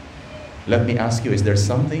 Let me ask you, is there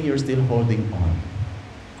something you're still holding on?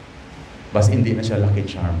 Bas hindi na siya lucky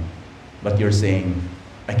charm. But you're saying,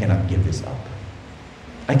 I cannot give this up.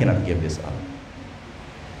 I cannot give this up.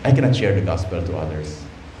 I cannot share the gospel to others.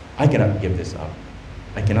 I cannot give this up.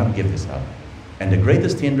 I cannot give this up. And the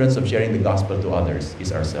greatest hindrance of sharing the gospel to others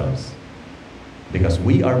is ourselves. Because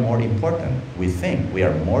we are more important. We think we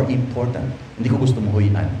are more important. Hindi ko gusto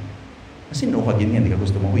mahuyan. Kasi nukagin yan, hindi ka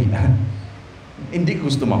gusto mahuyan. Hindi ko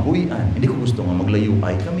gusto mahuyan. Hindi ko gusto nga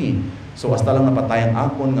maglayuay kami. So hasta lang napatayan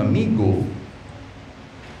akon ng amigo,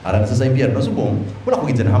 aran sa impyerno, subong, wala ko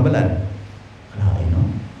gid na hambalan. Kalay, no?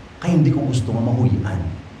 Kaya hindi ko gusto nga mahuyan.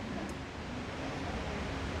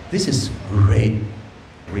 This is great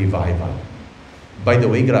revival. By the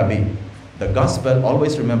way, grabe, the gospel,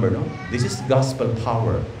 always remember, no? This is gospel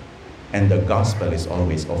power. And the gospel is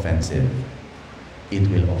always offensive. It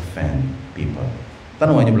will offend people.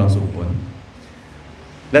 Tanungan niyo lang supon.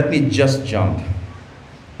 Let me just jump.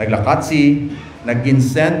 Naglakad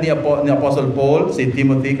nag-send ni Apostle Paul, si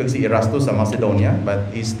Timothy, kag si Erastus sa Macedonia, but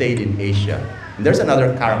he stayed in Asia. And there's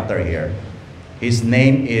another character here. His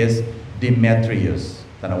name is Demetrius.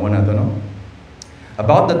 Tanawan nato, no?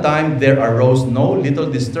 About the time there arose no little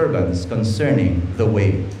disturbance concerning the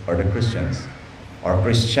way, or the Christians, or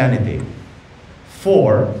Christianity.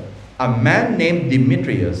 For a man named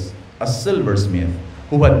Demetrius, a silversmith,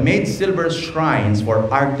 who had made silver shrines for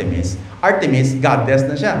Artemis. Artemis, goddess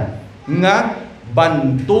na siya, nga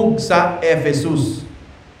bantog sa Ephesus.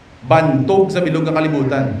 Bantog sa bilog ng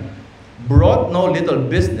kalibutan. Brought no little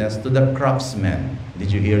business to the craftsmen.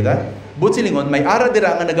 Did you hear that? But silingon, may ara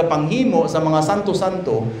dira nga nagapanghimo sa mga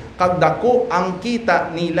santo-santo, kag dako ang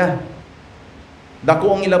kita nila.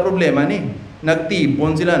 Dako ang ila problema ni.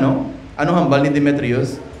 Nagtipon sila, no? Ano hambal ni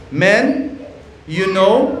Demetrius? Men, you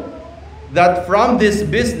know that from this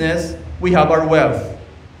business, we have our wealth.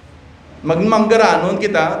 Magmanggaranon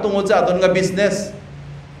kita tungod sa aton nga business.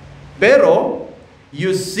 Pero,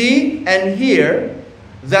 you see and hear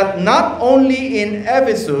that not only in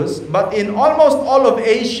Ephesus, but in almost all of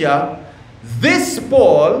Asia, this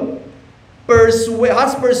Paul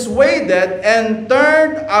has persuaded and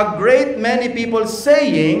turned a great many people,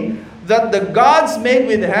 saying that the gods made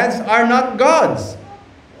with hands are not gods.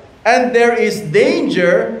 And there is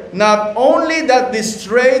danger not only that this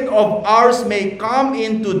trade of ours may come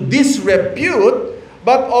into disrepute,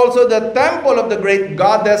 but also the temple of the great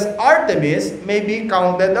goddess Artemis may be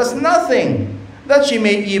counted as nothing, that she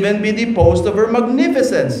may even be deposed of her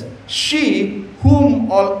magnificence, she whom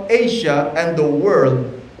all Asia and the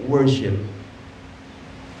world worship.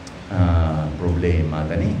 Problema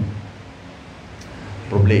tani.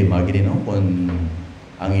 Problema gini, no? Kung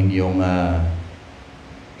ang inyong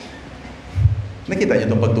nakita niyo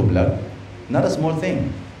itong pagtublag? Not a small thing.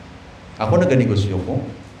 Ako naganegosyo ko.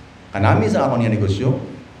 Kanami sa ako niya negosyo.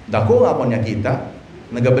 Dako nga ako niya kita.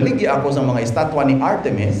 Nagabaligi ako sa mga estatwa ni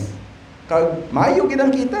Artemis. Kag maayo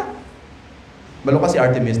ginang kita. Balo kasi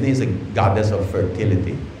Artemis ni is a goddess of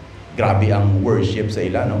fertility. Grabe ang worship sa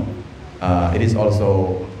ila, no? It is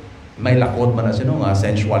also, may lakot man na siya, no?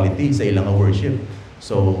 Sensuality sa ilang worship.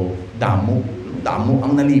 So, damo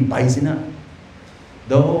ang nalipay sina.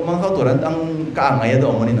 Daw, mga kauturan, ang kaangay daw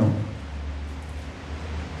mo nino.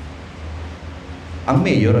 Ang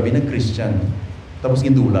mayor, abi nag-Christian, tapos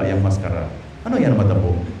gindula yung maskara. Ano yan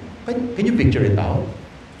matabo? Can you picture it out?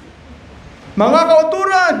 Mga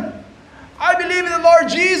kauturan, I believe in the Lord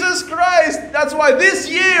Jesus Christ. That's why this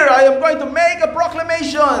year I am going to make a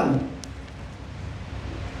proclamation.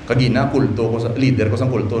 Kagina, kulto ko sa leader ko sa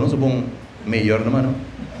kulto, no? Subong mayor naman, no?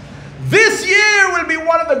 This year will be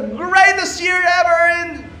one of the greatest year ever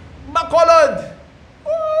in Bacolod.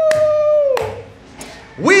 Woo!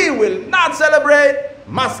 We will not celebrate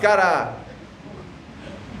Mascara.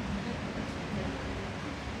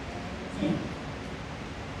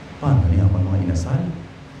 Paano niya ang mga inasal?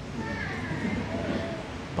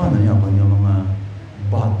 Paano niya ang mga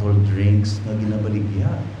bottle drinks na ginabaligya?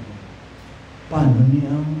 Paano niya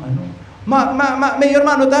ang mayor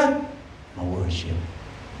mano ta? Ma-worship.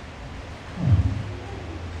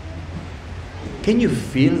 Can you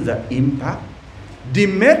feel the impact?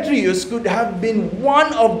 Demetrius could have been one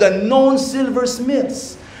of the known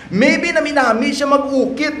silversmiths. Maybe na minami siya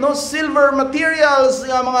mag-ukit, no? Silver materials,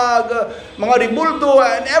 mga ribulto,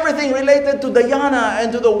 and everything related to Diana and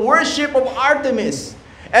to the worship of Artemis.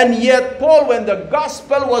 And yet, Paul, when the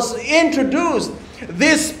gospel was introduced,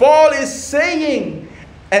 this Paul is saying,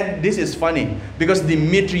 and this is funny, because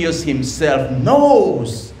Demetrius himself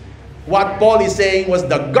knows what Paul is saying was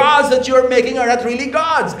the gods that you're making are not really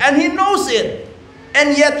gods. And he knows it.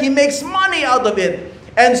 And yet he makes money out of it.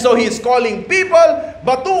 And so he's calling people,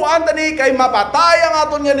 batuan tani kay mapatay ang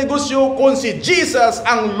aton nga negosyo kung si Jesus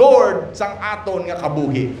ang Lord sang aton nga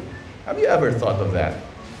kabuhi. Have you ever thought of that?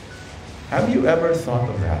 Have you ever thought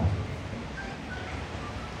of that?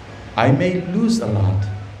 I may lose a lot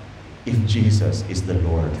if Jesus is the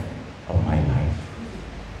Lord of my life.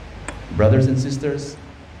 Brothers and sisters,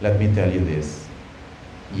 let me tell you this.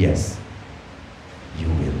 Yes, you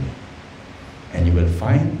will. And you will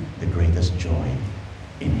find the greatest joy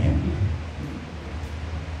in Him.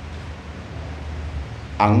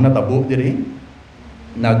 Ang natabo diri,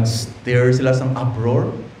 nag-stir sila sang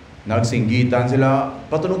uproar, nagsinggitan sila,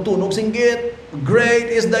 patunog-tunog singgit, great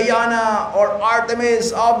is Diana or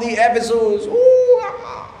Artemis of the Ephesus.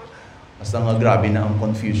 Basta nga grabe na ang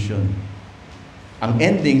confusion. Ang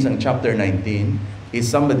ending sang chapter 19 is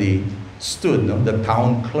somebody stood, no, the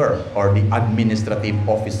town clerk or the administrative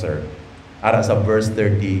officer. Ara sa verse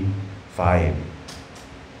 35.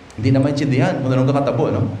 Hindi naman sindihan kung anong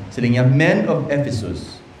kakatabo, no? Sila niya, men of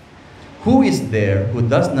Ephesus, who is there who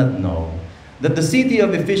does not know that the city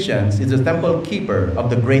of Ephesians is the temple keeper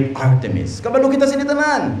of the great Artemis? Kabalo kita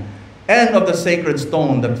sinitanan. And of the sacred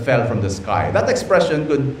stone that fell from the sky. That expression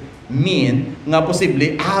could mean nga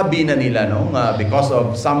posible abi na nila, no, nga because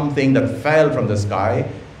of something that fell from the sky,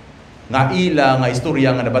 nga ila nga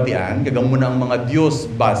istorya nga nabatian kagamo na ang mga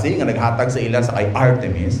Dios base nga naghatag sa ila sa kay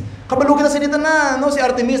Artemis. Kabalo kita sinitanan, no, si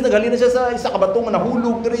Artemis naghalina siya sa isa ka bato nga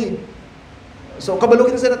nahulog diri. So kabalo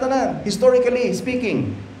kita sinitanan, historically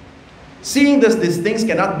speaking. Seeing that these things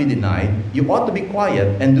cannot be denied, you ought to be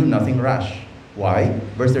quiet and do nothing rash. Why?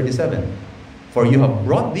 Verse 37. For you have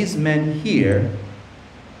brought these men here,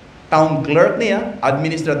 town clerk niya,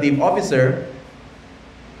 administrative officer,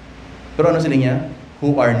 pero ano sila niya?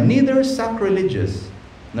 Who are neither sacrilegious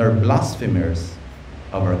nor blasphemers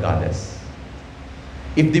of our goddess.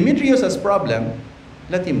 If Demetrius has problem,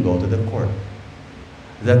 let him go to the court.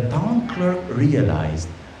 The town clerk realized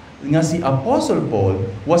nga si Apostle Paul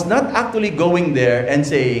was not actually going there and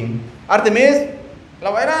saying, Artemis,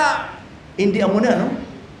 laway na! Hindi amo na, no?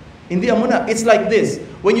 Hindi amo na. It's like this.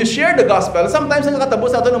 When you share the gospel, sometimes ang katabo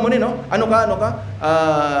sa ato naman, no? Ano ka?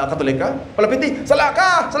 Katolik ka? Palapiti, sala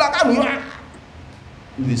ka!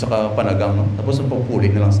 Hindi sa panagang, no? Tapos ang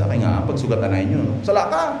pagpulik na lang sa akin nga, pagsugatan na inyo, no? Sala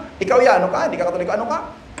ka! Ikaw yan, ano ka? Hindi ka katolik, ano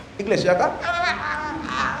ka? Iglesia ka?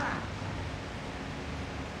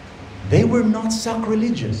 They were not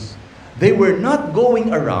sacrilegious. They were not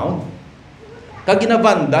going around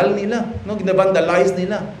ginabandal nila, no, ginabandalize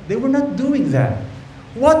nila. They were not doing that.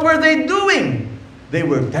 What were they doing? They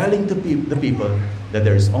were telling the people that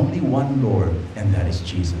there is only one Lord, and that is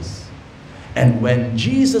Jesus. And when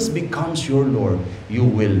Jesus becomes your Lord, you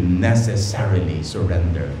will necessarily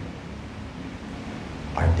surrender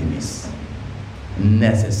Artemis.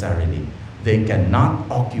 Necessarily. They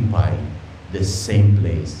cannot occupy the same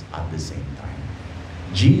place at the same time.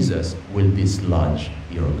 Jesus will dislodge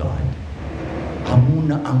your God. Amo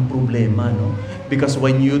na ang problema, no? Because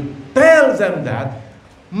when you tell them that,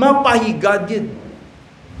 mapahigad yun.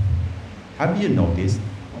 Have you noticed?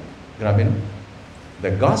 Grabe, no?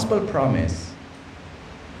 The gospel promise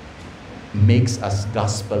makes us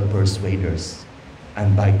gospel persuaders.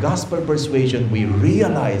 And by gospel persuasion, we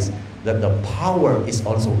realize that the power is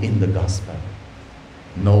also in the gospel.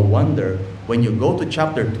 No wonder, when you go to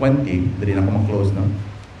chapter 20, dali na ko ma-close, no?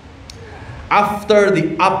 After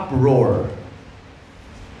the uproar,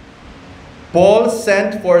 Paul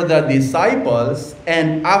sent for the disciples,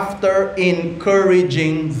 and after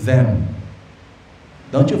encouraging them.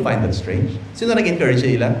 Don't you find that strange? Sino nag-encourage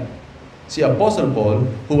sila? Si Apostle Paul,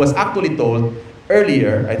 who was actually told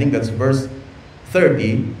earlier, I think that's verse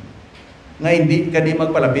 30, nga hindi ka di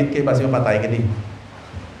magpalapit kay basi mapatay ka di.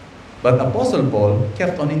 But Apostle Paul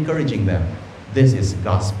kept on encouraging them. This is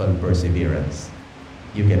gospel perseverance.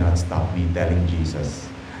 You cannot stop me telling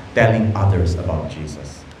Jesus, telling others about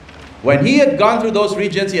Jesus. When he had gone through those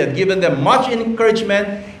regions, he had given them much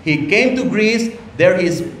encouragement. He came to Greece. There he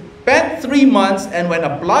spent 3 months, and when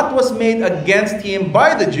a plot was made against him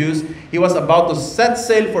by the Jews, he was about to set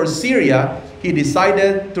sail for Syria. He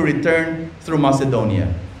decided to return through Macedonia.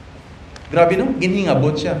 Grabe, no?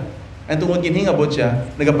 Ginhingabot siya. And tungkol ginhingabot siya,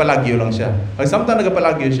 nagapalagyo lang siya. Pag samtang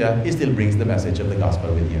nagapalagyo siya, he still brings the message of the gospel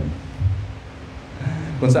with him.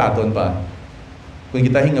 Kung sa aton pa, kung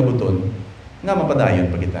kita hingabuton, nga mapadayon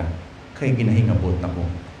pa kita. Kaya ginahingabot na ko.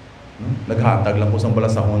 Naghatag lang ko sa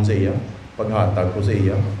balasahon sa iya. Paghatag ko sa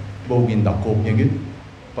iya, bawagin dakop niya gid.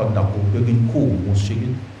 Pag dakop, gagin kumos siya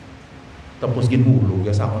gid. Tapos ginhulog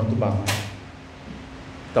sa ako ng tubangan.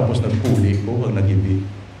 Tapos nagpuli ko, pag nagibi,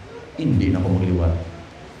 hindi na ko magliwat.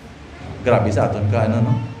 Grabe sa aton ka, ano,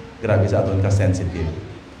 no? Grabe sa aton ka sensitive.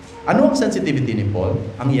 Ano ang sensitivity ni Paul?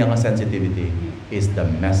 Ang iyang sensitivity is the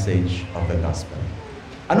message of the gospel.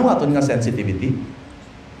 Ano nga aton nga sensitivity?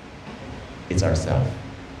 It's ourselves.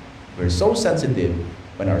 We're so sensitive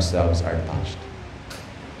when ourselves are touched.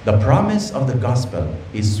 The promise of the gospel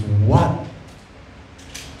is what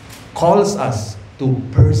calls us to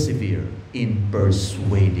persevere in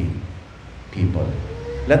persuading people.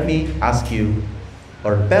 Let me ask you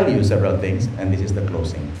or tell you several things, and this is the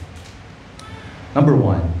closing. Number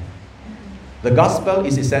one, the gospel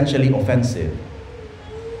is essentially offensive.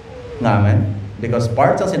 Ngaman, because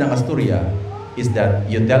part sa sinakasturya is that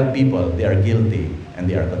you tell people they are guilty and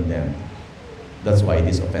they are condemned. That's why it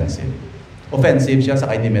is offensive. Offensive siya sa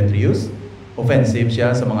kay Demetrius. Offensive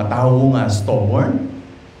siya sa mga tao nga stubborn.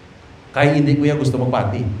 Kaya hindi ko gusto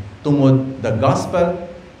magpati. Tungod, the gospel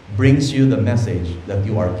brings you the message that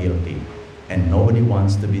you are guilty. And nobody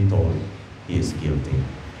wants to be told he is guilty.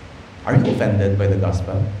 Are you offended by the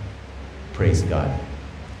gospel? Praise God.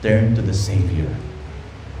 Turn to the Savior.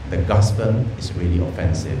 The gospel is really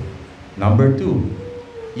offensive. Number two,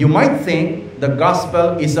 you might think the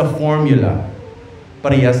gospel is a formula.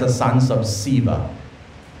 Pareha sa sons of Sceva.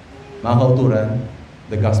 Mga kauturan,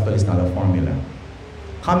 the gospel is not a formula.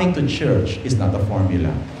 Coming to church is not a formula.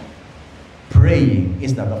 Praying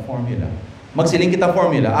is not a formula. Magsiling kita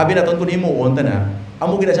formula, abi naton kun himuon ta na,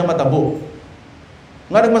 amo gid siyang matabo.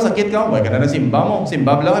 Nga nagmasakit ka, wala ka na simba mo.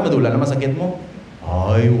 Simba lang ay madula na masakit mo.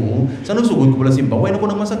 Ay, oo. Saan nagsugod ko pala simba? Wala na ko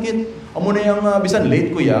nang masakit. Amo na yung bisan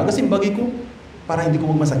late ko ya, kasimbagi ko para hindi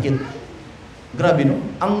ko magmasakit. Grabe, no?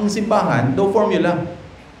 Ang simbahan, daw formula.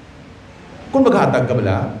 Kung maghatag ka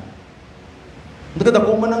bala,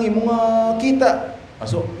 nagkadako man ang imong kita.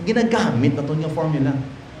 So, ginagamit na ito yung formula.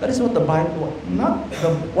 That is what the Bible,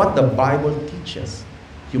 what the Bible teaches.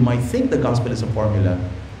 You might think the gospel is a formula.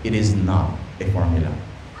 It is not a formula.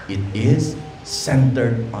 It is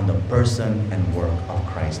centered on the person and work of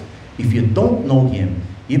Christ. If you don't know Him,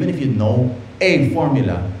 even if you know a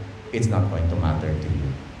formula, it's not going to matter to you.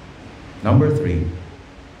 Number three,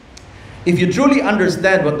 if you truly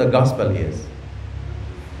understand what the gospel is,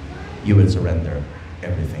 you will surrender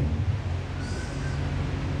everything.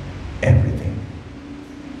 Everything.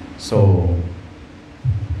 So,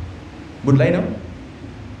 budlay no?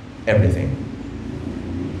 Everything.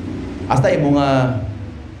 Hasta yung mga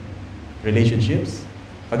relationships,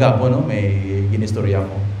 kagapo no, may ginistorya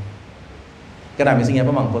ko. Karami siya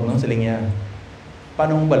pamangkot no, siling niya,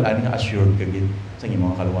 paano mong balaan nga assured ka gid sa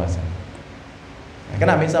inyong mga kaluwasan?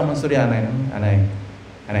 Karami sa mga storyanay no,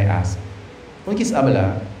 anay ask. Kung kis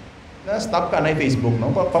abala, na stop ka na Facebook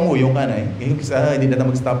no, pamuyong ka na kisa hindi na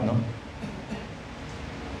mag-stop no.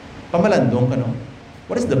 Pamalandong ka no.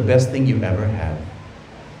 What is the best thing you ever had?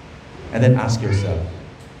 And then ask yourself,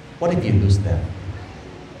 what if you lose that?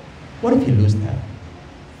 What if you lose that?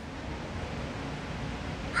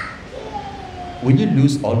 Will you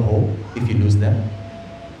lose all hope if you lose that?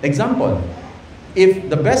 Example, if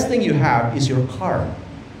the best thing you have is your car,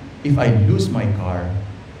 if I lose my car,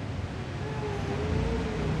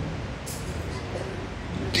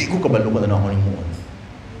 di ko kabalo ka na ako ng muon.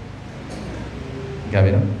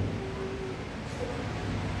 Gabi no?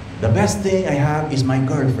 The best thing I have is my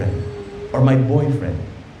girlfriend or my boyfriend.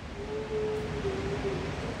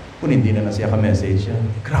 Kung hindi na siya ka-message siya,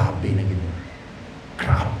 grabe na gito.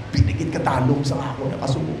 Grabe na gito katalong sa ako na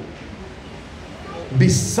kasubo.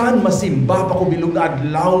 Bisan masimba pa ko bilog na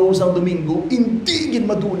adlaw sa Domingo, hindi gid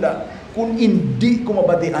madula kung hindi ko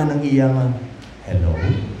mabatian ang iyang hello.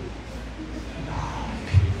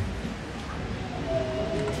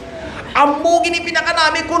 Amo gini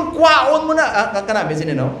pinakanami kung kwaon mo na. Kanami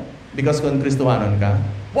sinino? Because kung Kristohanon ka,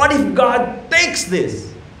 what if God takes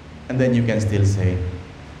this? And then you can still say,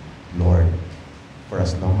 Lord, for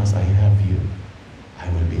as long as I have you, I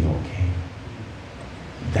will be okay.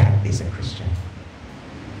 That is a Christian.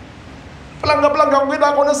 Palangga-palangga ko kita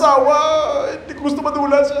ako nasawa. Hindi ko gusto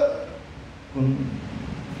madula siya. Kung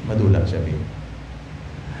madula siya, babe.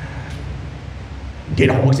 Hindi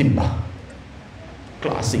na ako magsimba.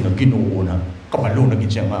 Klase nga Ginoo na. Kabalo na gid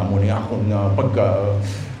siya nga amo niya akong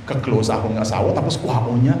pagka-close akong asawa. Tapos kuha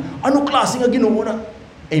ko niya. Ano klase nga Ginoo na?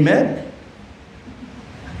 Amen?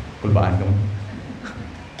 Kulbaan ka mo.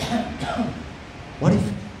 What if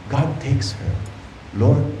God takes her?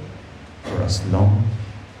 Lord, for as long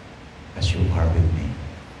as you are with me.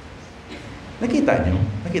 Nakita niyo?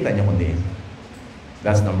 Nakita niyo kundi.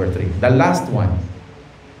 That's number 3. The last one.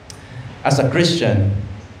 As a Christian,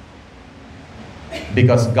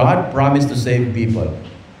 because God promised to save people,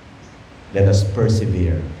 let us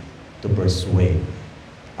persevere to persuade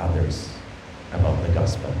others about the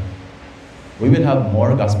gospel. We will have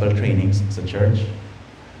more gospel trainings sa church.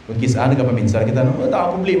 Kung kisaan nagpaminsan kita, no,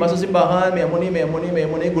 dami problema sa simbahan, may amuni,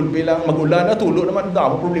 gulpi lang, magulan, natulo naman,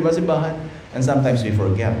 dami problema sa simbahan. And sometimes we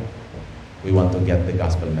forget we want to get the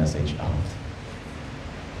gospel message out.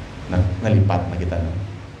 Nalipat na kita, no?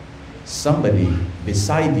 Somebody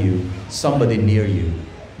beside you, somebody near you,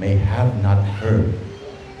 may have not heard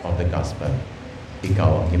of the gospel.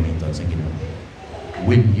 Ikaw ang gimiton sa Ginoo.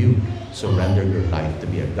 Will you surrender your life to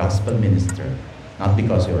be a gospel minister? Not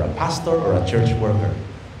because you're a pastor or a church worker,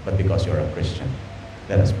 but because you're a Christian.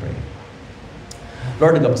 Let us pray.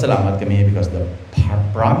 Lord, nagpasalamat kami because the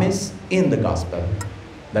promise in the gospel,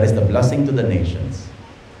 that is the blessing to the nations,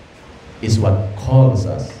 is what calls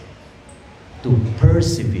us to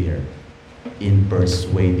persevere in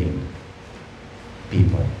persuading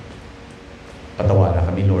people. Patawala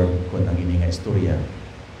kami, Lord, kung ang ining istorya,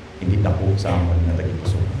 hindi dako sa amon nga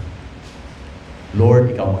tagipuso.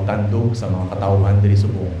 Lord, ikaw magtandog sa mga katawhan diri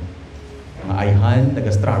subong. Mga ayhan,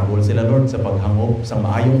 nag-struggle sila, Lord, sa paghangop sa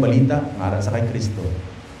maayong balita ngara sa kay Kristo.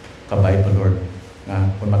 Kabay pa, Lord, nga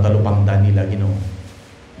kung matalupangdan nila, Ginoo,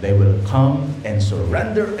 they will come and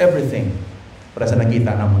surrender everything para sa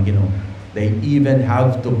nakita naman, Ginoo. They even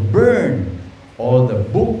have to burn all the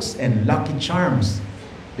books and lucky charms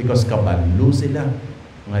because kabalo sila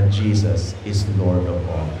nga Jesus is Lord of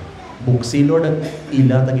all. Buksi, Lord, at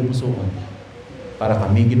ila tagipusoon para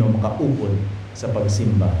kami, Ginoo, makaupod sa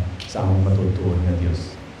pagsimba sa among matutuon nga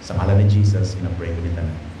Dios. Sa ngalan ni Jesus, ina-pray ko nito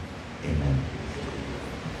na. Amen.